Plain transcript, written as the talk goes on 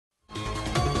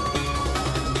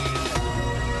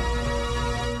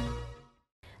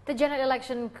The General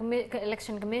Election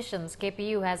Commission's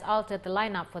KPU has altered the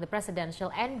lineup for the presidential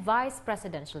and vice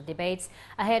presidential debates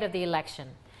ahead of the election.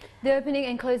 The opening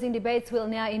and closing debates will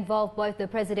now involve both the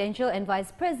presidential and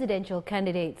vice presidential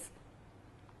candidates.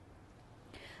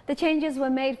 The changes were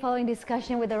made following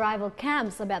discussion with the rival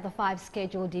camps about the 5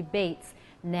 scheduled debates.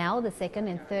 Now, the second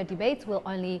and third debates will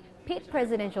only pit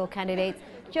presidential candidates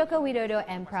Joko Widodo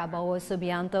and Prabowo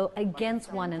Subianto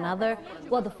against one another,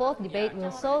 while the fourth debate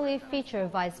will solely feature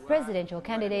vice presidential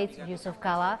candidates Yusuf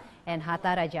Kala and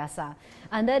Hatta Rajasa.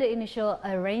 Under the initial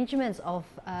arrangements of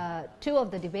 2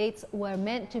 of the debates were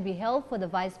meant to be held for the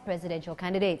vice presidential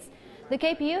candidates. The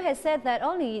KPU has said that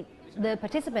only the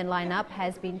participant lineup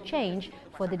has been changed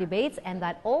for the debates and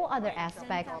that all other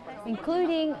aspects,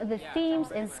 including the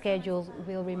themes and schedules,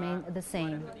 will remain the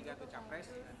same.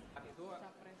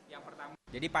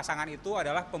 Jadi pasangan itu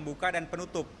adalah pembuka dan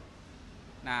penutup.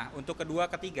 Nah, untuk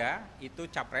kedua, ketiga itu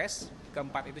capres,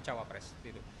 keempat itu cawapres.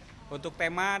 Gitu. Untuk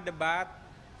tema debat,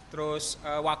 terus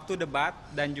waktu debat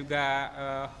dan juga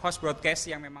host broadcast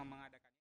yang memang